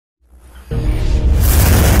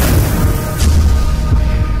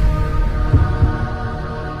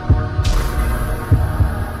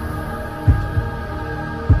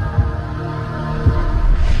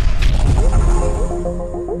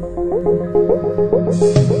Dato,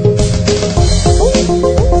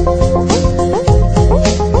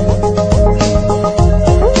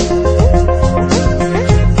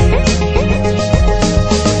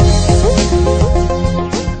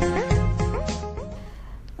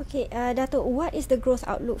 what is the growth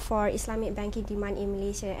outlook for Islamic banking demand in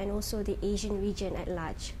Malaysia and also the Asian region at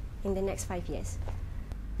large in the next 5 years?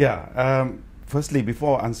 Yeah, firstly,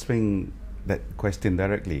 before answering that question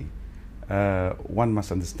directly, one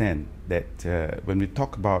must understand that when we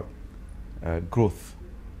talk about growth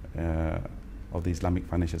of the Islamic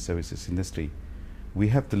financial services industry, we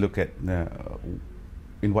have to look at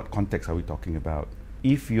in what context are we talking about.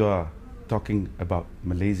 If you are talking about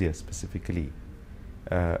Malaysia specifically,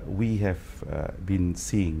 we have been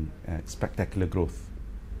seeing spectacular growth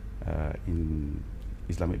in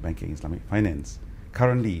Islamic banking, Islamic finance.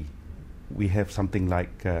 Currently, we have something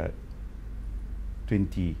like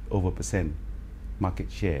 20% market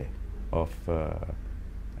share of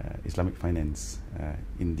Islamic finance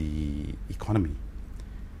in the economy.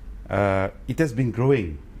 It has been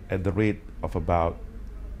growing at the rate of about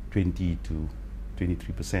 20 to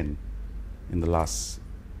 23% in the last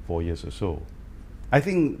 4 years or so. I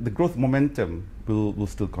think the growth momentum will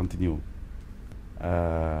still continue.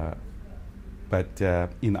 But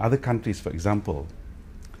in other countries, for example,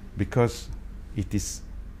 because it is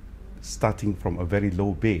starting from a very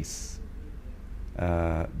low base,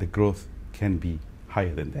 the growth can be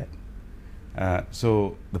higher than that.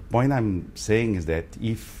 So the point I'm saying is that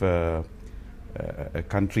if a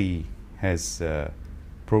country has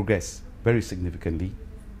progressed very significantly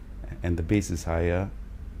and the base is higher,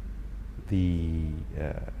 the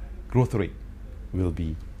growth rate will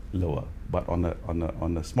be lower, but on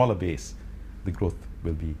a smaller base, the growth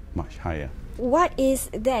will be much higher. What is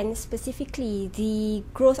then specifically the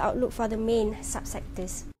growth outlook for the main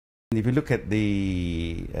subsectors? If you look at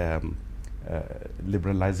the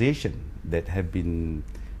liberalization that have been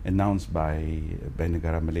announced by Bank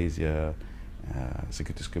Negara Malaysia,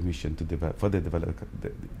 Securities Commission to further develop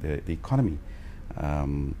the economy,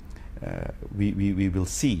 we will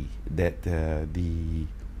see that the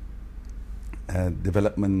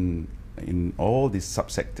development in all these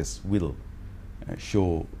subsectors will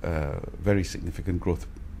show very significant growth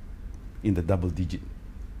in the double-digit,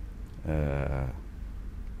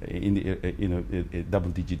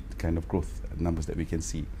 double-digit kind of growth numbers that we can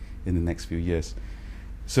see in the next few years.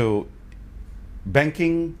 So,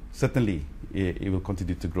 banking certainly it will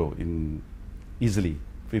continue to grow in easily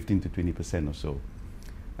 15 to 20% or so.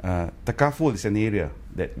 Takaful is an area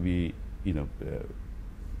that the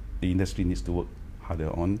industry needs to work harder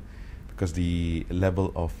on, because the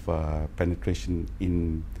level of penetration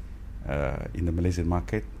in the Malaysian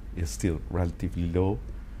market is still relatively low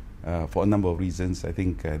for a number of reasons. I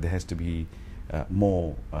think there has to be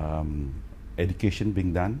more education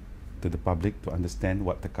being done to the public to understand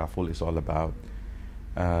what Takaful is all about.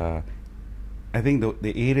 I think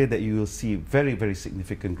the area that you will see very, very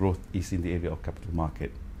significant growth is in the area of capital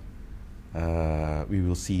market. We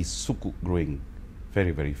will see Sukuk growing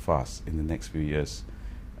very, very fast in the next few years,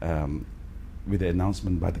 with the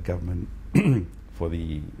announcement by the government for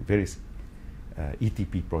the various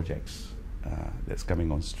ETP projects that's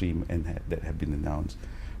coming on stream and that have been announced.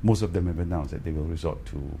 Most of them have announced that they will resort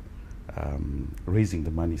to raising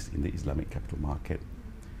the monies in the Islamic capital market.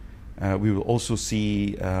 We will also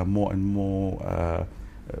see more and more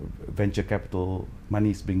venture capital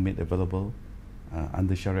monies being made available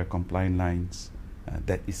under Sharia compliant lines.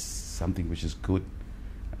 That is something which is good.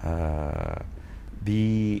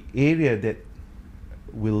 The area that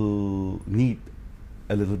will need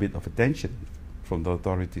a little bit of attention from the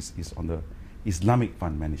authorities is on the Islamic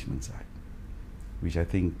fund management side, which I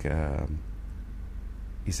think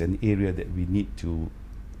is an area that we need to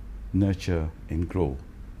nurture and grow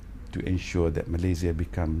to ensure that Malaysia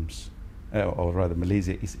becomes, or rather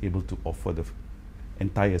Malaysia is able to offer the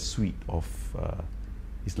entire suite of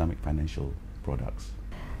Islamic financial products.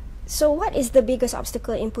 So what is the biggest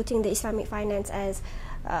obstacle in putting the Islamic finance as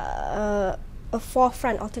a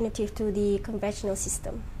forefront alternative to the conventional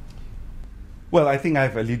system? Well, I think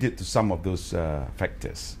I've alluded to some of those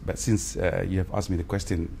factors, but since you have asked me the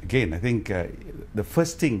question again, I think the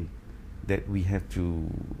first thing that we have to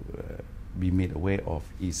be made aware of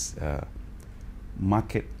is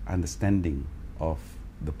market understanding of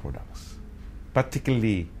the products,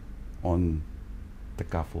 particularly on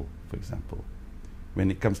Takaful, for example. When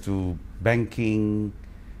it comes to banking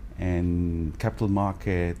and capital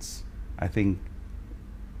markets, I think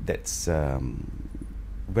that's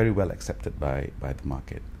very well accepted by the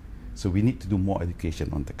market. So we need to do more education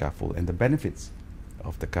on Takaful and the benefits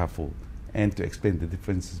of Takaful, and to explain the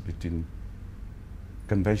differences between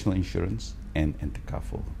conventional insurance, and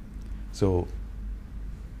takaful. So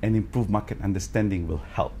an improved market understanding will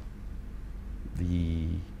help the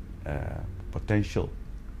potential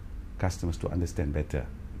customers to understand better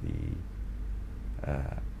the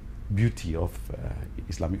beauty of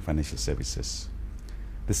Islamic financial services.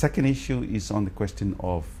 The second issue is on the question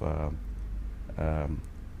of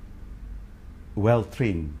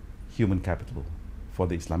well-trained human capital for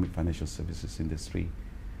the Islamic financial services industry.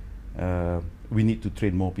 We need to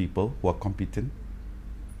train more people who are competent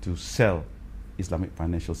to sell Islamic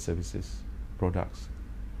financial services products.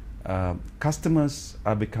 Customers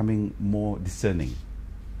are becoming more discerning.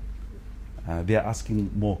 They are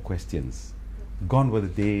asking more questions. Gone were the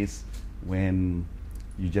days when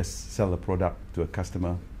you just sell a product to a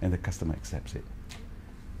customer and the customer accepts it.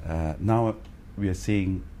 Now we are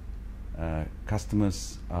seeing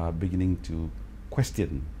customers are beginning to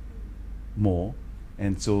question more,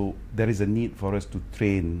 and so there is a need for us to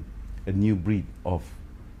train a new breed of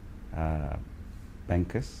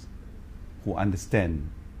bankers who understand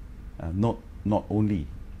not only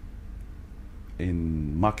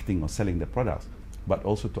in marketing or selling the products, but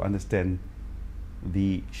also to understand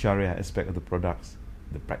the Sharia aspect of the products,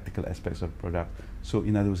 the practical aspects of the product. So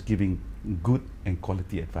in other words, giving good and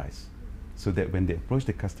quality advice, so that when they approach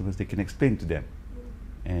the customers, they can explain to them,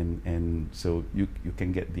 and so you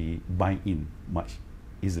can get the buy-in much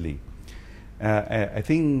easily. I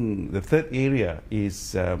think the third area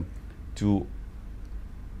is to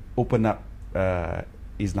open up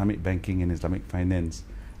Islamic banking and Islamic finance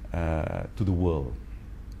to the world.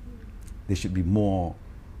 There should be more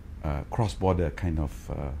cross-border kind of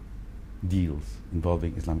deals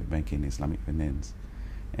involving Islamic banking and Islamic finance.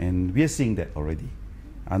 And we are seeing that already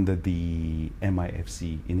under the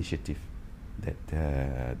MIFC initiative that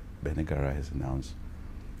Benegara has announced.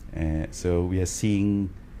 So we are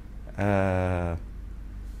seeing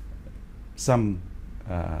some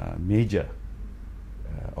major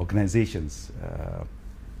organizations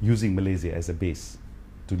using Malaysia as a base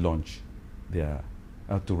to launch their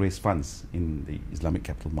to raise funds in the Islamic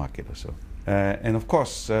capital market or so. And of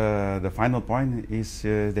course, the final point is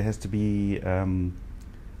there has to be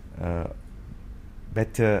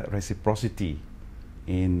better reciprocity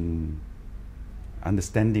in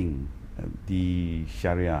understanding the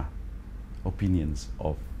Sharia opinions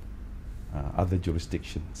of other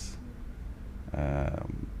jurisdictions.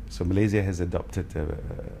 So Malaysia has adopted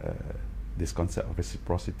this concept of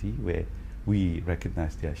reciprocity, where we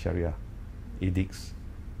recognize their Sharia edicts,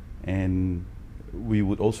 and we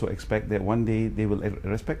would also expect that one day they will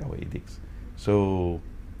respect our edicts. So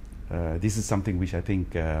this is something which I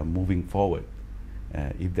think moving forward,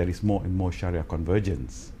 if there is more and more Sharia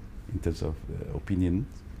convergence in terms of opinions,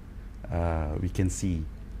 we can see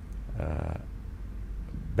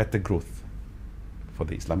better growth for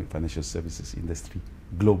the Islamic financial services industry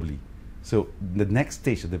globally. So the next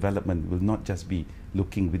stage of development will not just be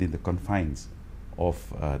looking within the confines of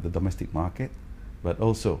the domestic market, but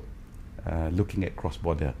also looking at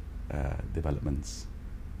cross-border developments.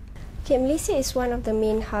 Okay, Malaysia is one of the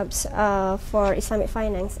main hubs for Islamic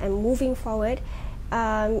finance, and moving forward,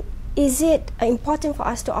 is it important for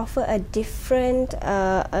us to offer a different,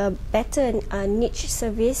 a better niche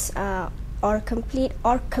service, or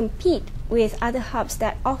compete with other hubs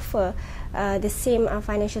that offer the same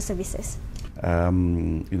financial services?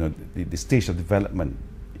 You know, the stage of development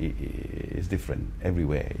is different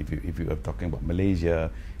everywhere. If you are talking about Malaysia,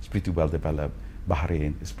 it's pretty well developed.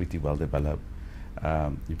 Bahrain is pretty well developed.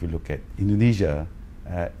 If you look at Indonesia,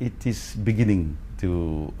 it is beginning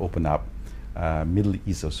to open up. Middle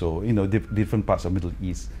East or so, you know, different parts of Middle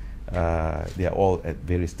East, they are all at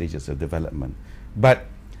various stages of development. But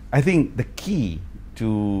I think the key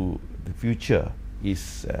to the future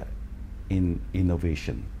is in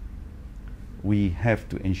innovation. We have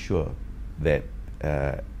to ensure that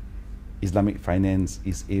Islamic finance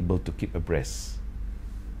is able to keep abreast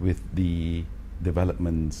with the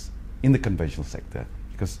developments in the conventional sector,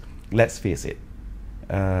 because let's face it,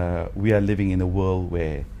 we are living in a world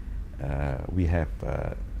where we have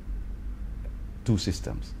two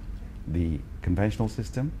systems, the conventional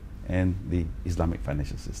system and the Islamic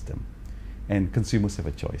financial system, and consumers have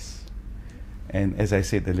a choice. And as I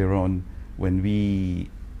said earlier on, when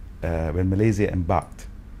Malaysia embarked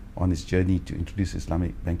on its journey to introduce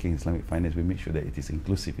Islamic banking, Islamic finance, we make sure that it is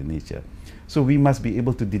inclusive in nature. So we must be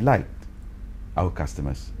able to delight our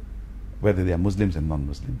customers, whether they are Muslims and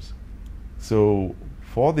non-Muslims. So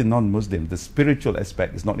for the non-Muslim, the spiritual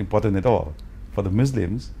aspect is not important at all. For the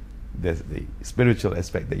Muslims, there's the spiritual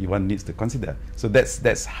aspect that one needs to consider. So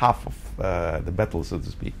that's half of the battle, so to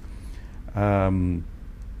speak.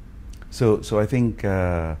 So I think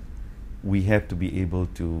we have to be able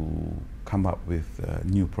to come up with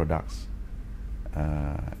new products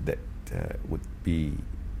that would be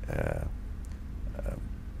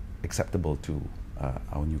acceptable to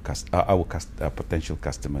our potential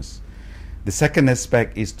customers. The second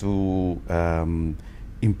aspect is to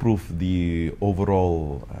improve the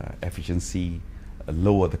overall efficiency,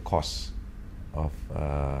 lower the costs of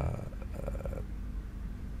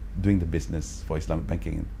doing the business for Islamic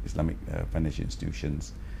banking and Islamic financial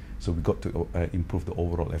institutions. So we've got to improve the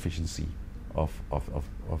overall efficiency of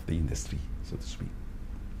the industry, so to speak.